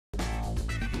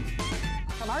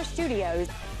From our studios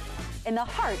in the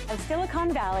heart of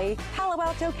Silicon Valley, Palo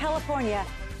Alto, California,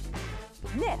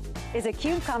 this is a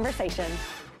CUBE Conversation.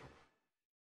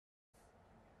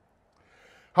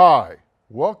 Hi,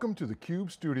 welcome to the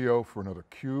CUBE studio for another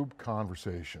CUBE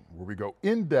Conversation, where we go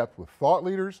in depth with thought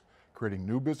leaders, creating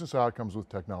new business outcomes with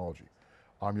technology.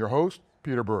 I'm your host,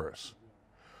 Peter Burris.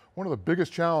 One of the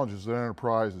biggest challenges that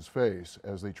enterprises face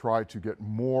as they try to get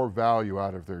more value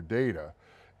out of their data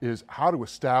is how to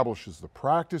establish the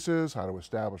practices, how to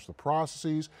establish the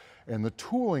processes, and the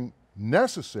tooling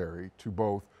necessary to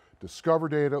both discover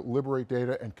data, liberate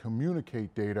data, and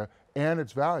communicate data and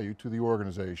its value to the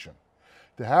organization.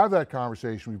 To have that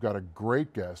conversation, we've got a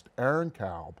great guest,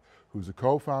 Kalb, who's the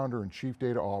co-founder and chief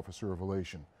data officer of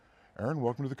Alation. Aaron,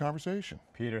 welcome to the conversation.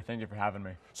 Peter, thank you for having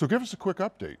me. So give us a quick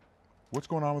update. What's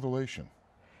going on with Alation?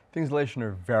 Things at Alation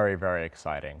are very, very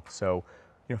exciting. So,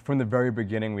 from the very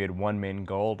beginning, we had one main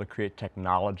goal: to create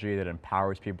technology that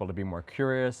empowers people to be more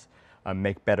curious,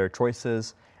 make better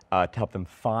choices, to help them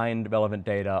find relevant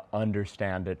data,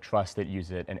 understand it, trust it,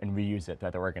 use it, and reuse it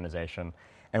throughout the organization.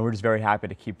 And we're just very happy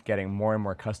to keep getting more and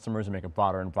more customers and make a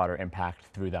broader and broader impact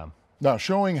through them. Now,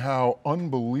 showing how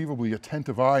unbelievably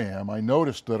attentive I am, I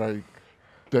noticed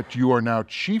that you are now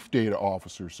Chief Data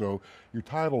Officer, so your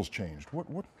title's changed.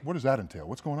 What does that entail?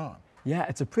 What's going on? Yeah,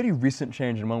 it's a pretty recent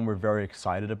change and one we're very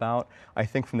excited about. I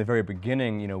think from the very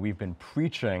beginning, we've been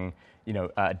preaching,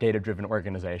 a data-driven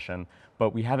organization,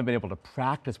 but we haven't been able to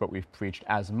practice what we've preached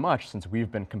as much since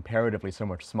we've been comparatively so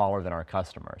much smaller than our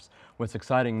customers. What's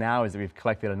exciting now is that we've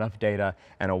collected enough data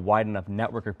and a wide enough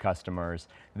network of customers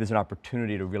that there's an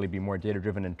opportunity to really be more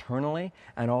data-driven internally,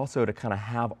 and also to kind of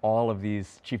have all of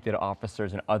these chief data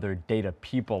officers and other data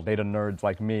people, data nerds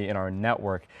like me in our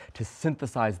network, to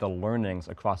synthesize the learnings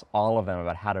across all of them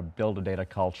about how to build a data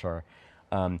culture,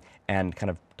 and kind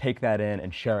of take that in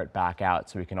and share it back out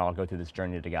so we can all go through this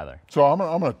journey together. So I'm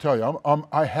going to tell you,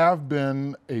 I have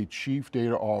been a chief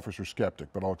data officer skeptic,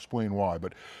 but I'll explain why.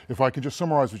 But if I can just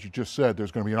summarize what you just said,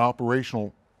 there's going to be an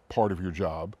operational part of your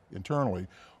job internally,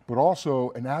 but also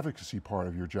an advocacy part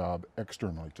of your job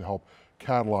externally to help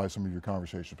catalyze some of your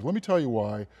conversations. But let me tell you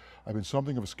why I've been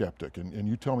something of a skeptic, and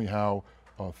you tell me how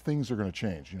things are going to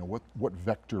change, what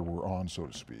vector we're on, so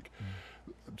to speak.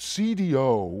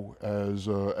 CDO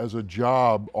as a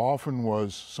job often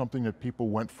was something that people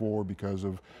went for because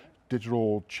of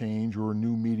digital change or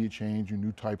new media change or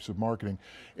new types of marketing.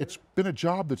 It's been a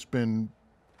job that's been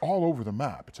all over the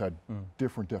map. It's had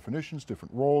different definitions,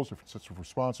 different roles, different sets of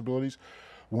responsibilities.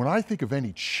 When I think of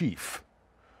any chief,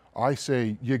 I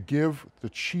say you give the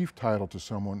chief title to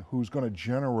someone who's going to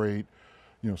generate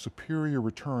superior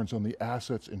returns on the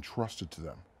assets entrusted to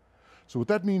them. So what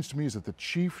that means to me is that the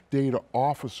chief data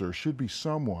officer should be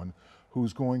someone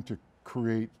who's going to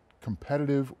create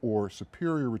competitive or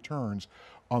superior returns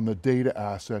on the data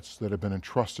assets that have been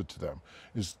entrusted to them.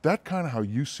 Is that kind of how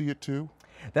you see it too?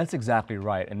 That's exactly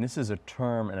right, and this is a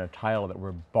term and a title that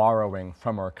we're borrowing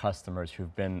from our customers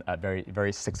who've been very,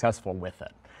 very successful with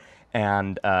it.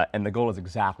 And the goal is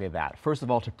exactly that. First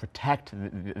of all, to protect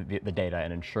the data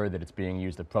and ensure that it's being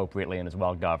used appropriately and is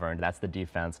well governed. That's the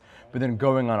defense. But then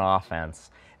going on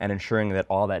offense and ensuring that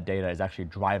all that data is actually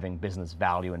driving business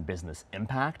value and business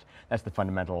impact. That's the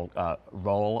fundamental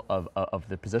role of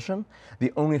the position.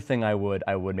 The only thing I would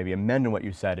maybe amend in what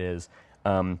you said is,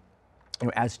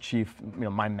 as chief,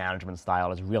 my management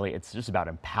style is really, it's just about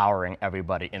empowering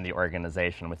everybody in the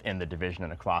organization, within the division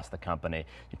and across the company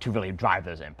to really drive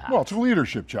those impacts. Well, it's a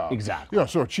leadership job. Exactly. Yeah,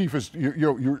 so a chief is,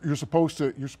 you're supposed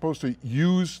to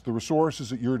use the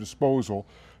resources at your disposal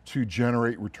to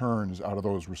generate returns out of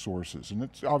those resources. And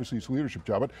it's obviously it's a leadership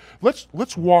job, but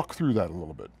let's walk through that a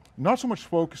little bit. Not so much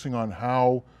focusing on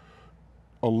how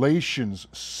Alation's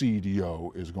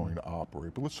CDO is going to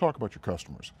operate, but let's talk about your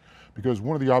customers. Because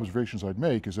one of the observations I'd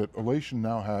make is that Alation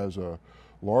now has a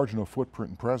large enough footprint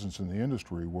and presence in the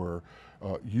industry where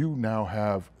you now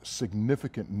have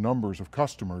significant numbers of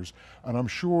customers, and I'm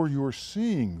sure you're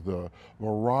seeing the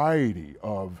variety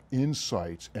of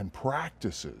insights and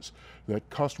practices that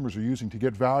customers are using to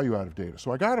get value out of data.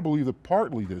 So I got to believe that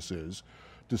partly this is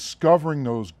discovering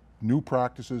those new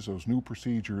practices, those new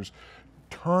procedures,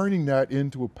 turning that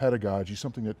into a pedagogy,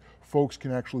 something that folks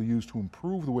can actually use to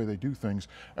improve the way they do things,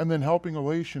 and then helping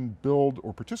Alation build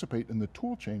or participate in the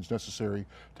tool chains necessary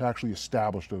to actually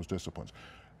establish those disciplines.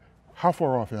 How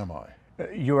far off am I?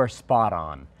 You are spot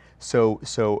on. So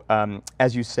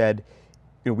as you said,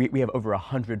 we have over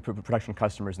 100 production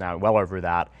customers now, well over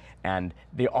that, and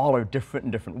they all are different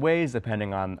in different ways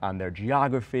depending on their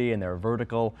geography and their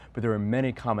vertical, but there are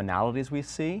many commonalities we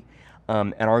see.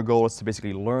 And our goal is to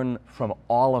basically learn from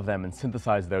all of them and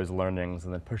synthesize those learnings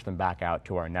and then push them back out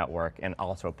to our network and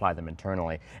also apply them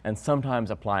internally. And sometimes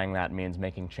applying that means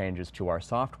making changes to our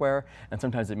software, and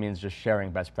sometimes it means just sharing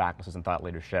best practices and thought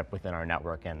leadership within our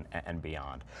network and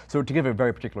beyond. So to give a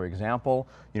very particular example,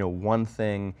 one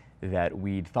thing that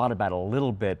we'd thought about a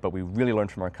little bit, but we really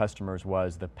learned from our customers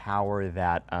was the power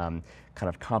that kind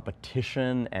of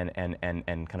competition and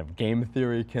kind of game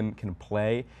theory can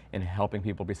play in helping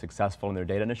people be successful in their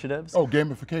data initiatives. Oh,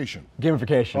 gamification.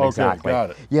 Gamification, okay, exactly.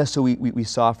 Got it. Yeah, so we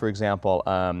saw, for example,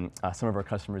 some of our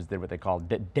customers did what they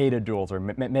called data duels or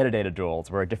metadata duels,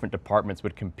 where different departments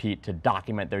would compete to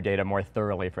document their data more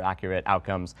thoroughly for accurate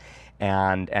outcomes,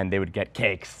 and they would get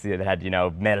cakes that had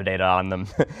metadata on them.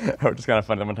 Which is kind of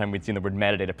funny. One time we'd seen the word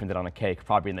metadata printed on a cake,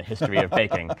 probably in the history of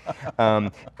baking.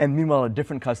 And meanwhile, a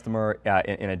different customer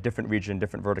in a different region,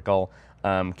 different vertical,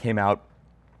 came out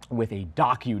with a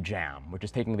docu-jam, which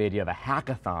is taking the idea of a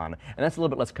hackathon, and that's a little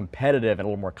bit less competitive and a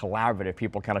little more collaborative,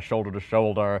 people kind of shoulder to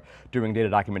shoulder doing data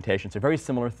documentation. So a very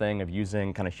similar thing of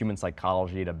using kind of human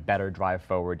psychology to better drive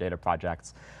forward data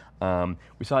projects.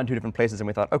 We saw it in two different places and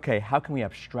we thought, okay, how can we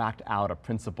abstract out a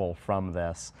principle from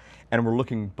this? And we're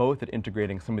looking both at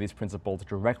integrating some of these principles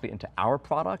directly into our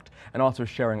product and also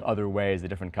sharing other ways that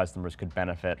different customers could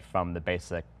benefit from the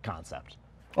basic concept.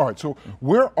 All right, so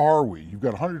where are we? You've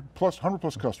got 100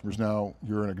 plus customers now.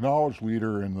 You're an acknowledged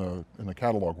leader in the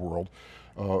catalog world.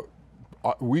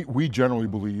 We generally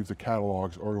believe that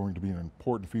catalogs are going to be an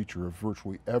important feature of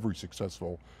virtually every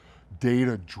successful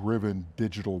data-driven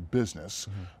digital business,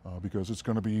 because it's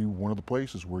going to be one of the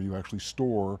places where you actually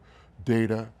store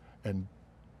data and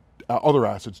other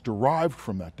assets derived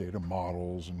from that data,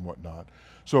 models and whatnot.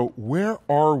 So where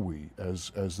are we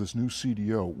as this new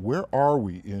CDO, where are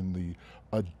we in the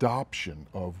adoption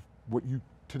of what you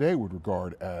today would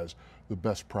regard as the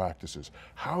best practices?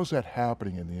 How's that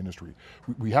happening in the industry?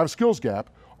 We have a skills gap.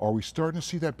 Are we starting to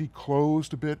see that be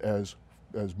closed a bit as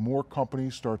more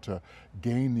companies start to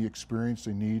gain the experience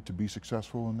they need to be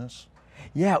successful in this?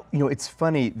 Yeah, it's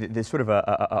funny, there's sort of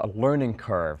a learning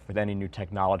curve with any new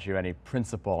technology or any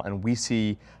principle, and we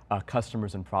see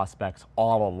customers and prospects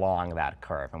all along that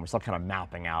curve, and we're still kind of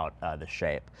mapping out the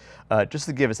shape. Just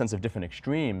to give a sense of different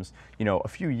extremes, a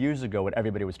few years ago what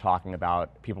everybody was talking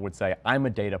about, people would say, I'm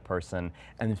a data person,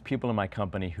 and there's people in my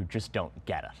company who just don't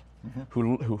get it.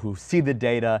 Who see the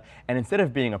data, and instead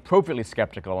of being appropriately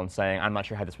skeptical and saying, I'm not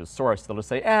sure how this was sourced, they'll just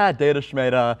say, data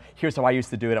schmata, here's how I used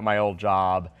to do it at my old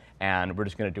job, and we're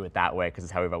just going to do it that way because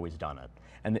it's how we've always done it.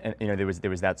 And there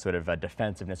was that sort of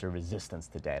defensiveness or resistance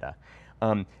to data.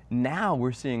 Now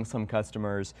we're seeing some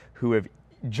customers who have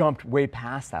jumped way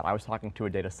past that. I was talking to a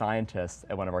data scientist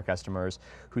at one of our customers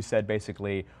who said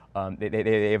basically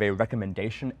they have a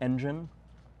recommendation engine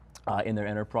in their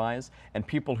enterprise, and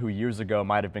people who years ago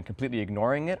might have been completely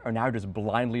ignoring it are now just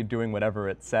blindly doing whatever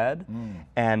it said.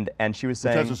 And she was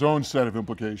saying— It has its own set of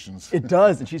implications. It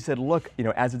does, and she said, look,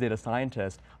 as a data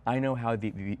scientist, I know how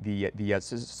the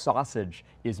sausage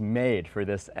is made for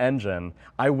this engine.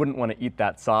 I wouldn't want to eat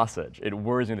that sausage. It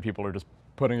worries me that people are just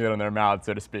putting it in their mouth,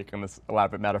 so to speak, in this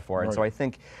elaborate metaphor. Right. And so I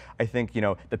think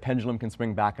the pendulum can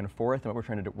swing back and forth, and what we're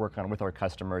trying to work on with our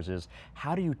customers is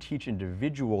how do you teach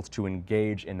individuals to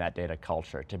engage in that data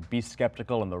culture, to be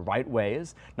skeptical in the right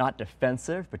ways, not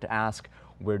defensive, but to ask,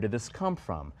 where did this come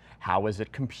from? How is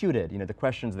it computed? The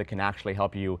questions that can actually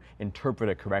help you interpret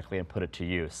it correctly and put it to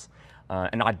use.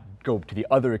 And not go to the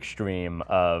other extreme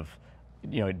of,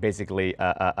 basically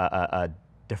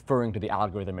deferring to the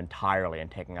algorithm entirely and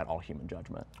taking out all human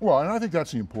judgment. Well, and I think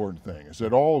that's the important thing, is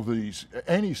that all of these,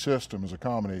 any system is a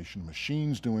combination of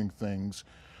machines doing things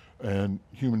and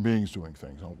human beings doing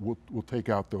things. We'll take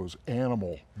out those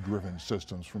animal-driven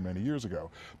systems from many years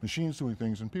ago. Machines doing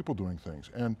things and people doing things.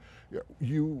 And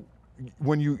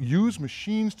when you use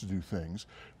machines to do things,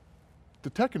 the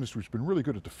tech industry's been really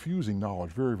good at diffusing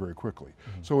knowledge very, very quickly.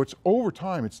 So over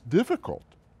time, it's difficult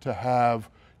to have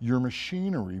your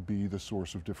machinery be the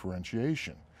source of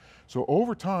differentiation. So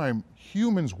over time,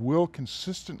 humans will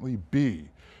consistently be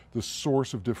the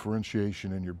source of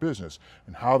differentiation in your business,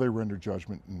 and how they render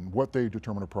judgment and what they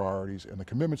determine are priorities and the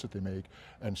commitments that they make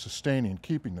and sustaining and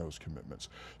keeping those commitments.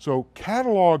 So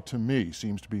catalog to me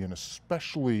seems to be an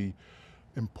especially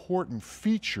important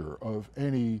feature of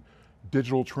any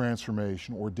digital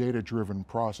transformation or data-driven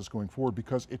process going forward,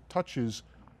 because it touches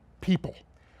people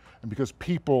and because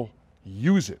people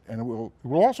use it, and it will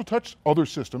also touch other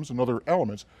systems and other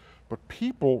elements, but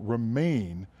people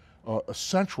remain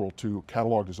essential to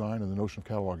catalog design and the notion of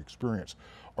catalog experience.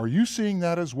 Are you seeing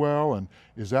that as well, and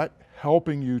is that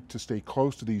helping you to stay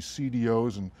close to these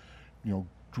CDOs and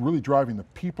really driving the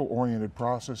people-oriented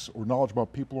process or knowledge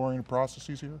about people-oriented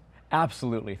processes here?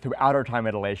 Absolutely. Throughout our time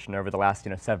at Alation over the last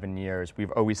 7 years,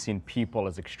 we've always seen people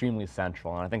as extremely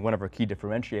central. And I think one of our key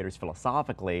differentiators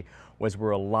philosophically was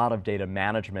where a lot of data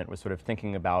management was sort of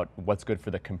thinking about what's good for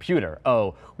the computer.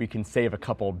 Oh, we can save a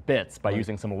couple bits by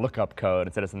using some lookup code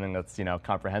instead of something that's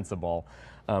comprehensible.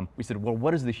 We said, well,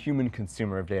 what is the human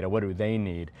consumer of data? What do they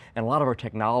need? And a lot of our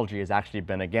technology has actually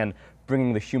been, again,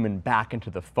 bringing the human back into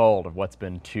the fold of what's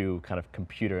been too kind of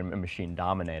computer and machine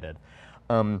dominated.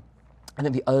 I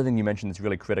think the other thing you mentioned that's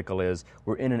really critical is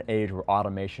we're in an age where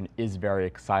automation is very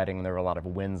exciting and there are a lot of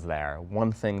wins there.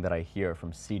 One thing that I hear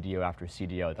from CDO after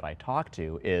CDO that I talk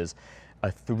to is a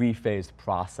 3-phase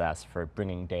process for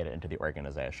bringing data into the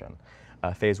organization.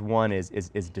 Phase 1 is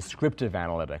descriptive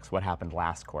analytics, what happened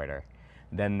last quarter.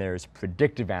 Then there's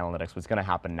predictive analytics, what's going to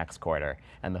happen next quarter.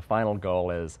 And the final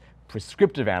goal is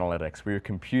prescriptive analytics, where your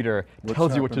computer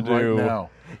tells you what to do. Right now.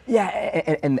 Yeah,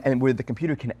 and where the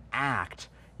computer can act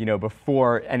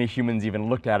before any humans even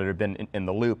looked at it or been in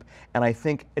the loop. And I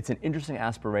think it's an interesting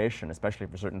aspiration, especially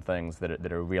for certain things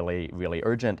that are really, really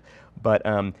urgent. But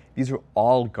these are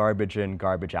all garbage in,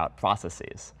 garbage out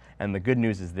processes. And the good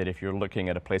news is that if you're looking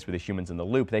at a place where the human's in the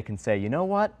loop, they can say, you know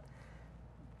what?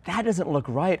 That doesn't look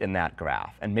right in that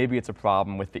graph. And maybe it's a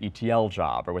problem with the ETL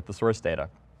job or with the source data.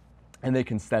 And they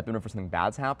can step in if something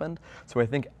bad's happened. So I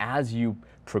think as you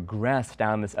progress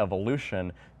down this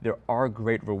evolution, there are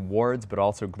great rewards, but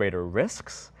also greater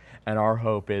risks. And our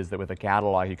hope is that with a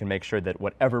catalog, you can make sure that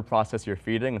whatever process you're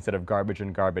feeding, instead of garbage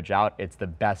in, garbage out, it's the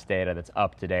best data that's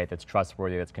up to date, that's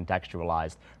trustworthy, that's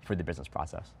contextualized for the business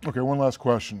process. Okay, one last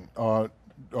question.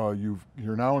 You're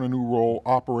now in a new role,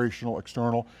 operational,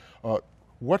 external.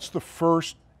 What's the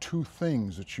first 2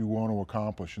 things that you want to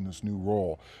accomplish in this new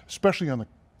role, especially on the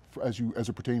as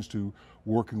it pertains to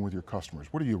working with your customers?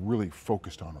 What are you really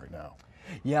focused on right now?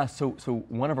 Yeah, so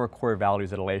one of our core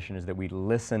values at Alation is that we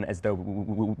listen as though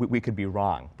we could be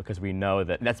wrong, because we know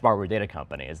that's why we're a data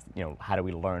company, is how do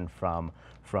we learn from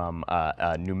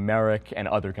numeric and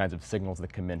other kinds of signals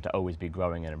that come in to always be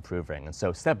growing and improving. And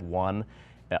so step 1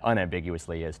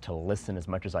 unambiguously is to listen as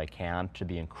much as I can to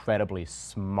the incredibly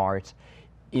smart,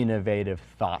 innovative,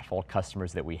 thoughtful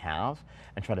customers that we have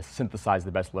and try to synthesize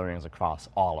the best learnings across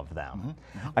all of them.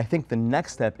 I think the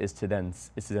next step is to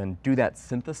then do that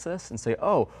synthesis and say,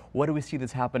 oh, what do we see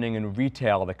that's happening in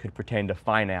retail that could pertain to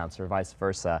finance or vice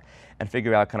versa, and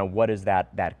figure out kind of what is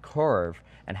that curve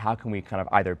and how can we kind of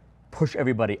either push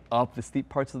everybody up the steep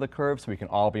parts of the curve so we can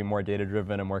all be more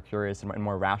data-driven and more curious and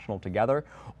more rational together,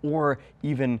 or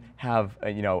even have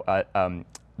the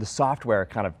software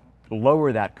kind of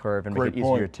lower that curve and make it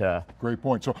easier to... Great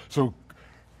point. So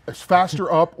it's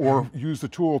faster up or use the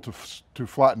tool to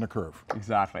flatten the curve.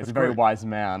 Exactly. It's a very wise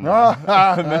man.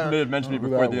 Mentioned it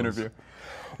before the interview.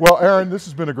 Well, Aaron, this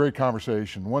has been a great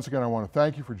conversation. Once again, I want to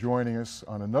thank you for joining us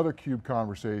on another CUBE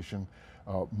conversation.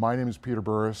 My name is Peter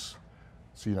Burris.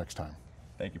 See you next time.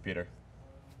 Thank you, Peter.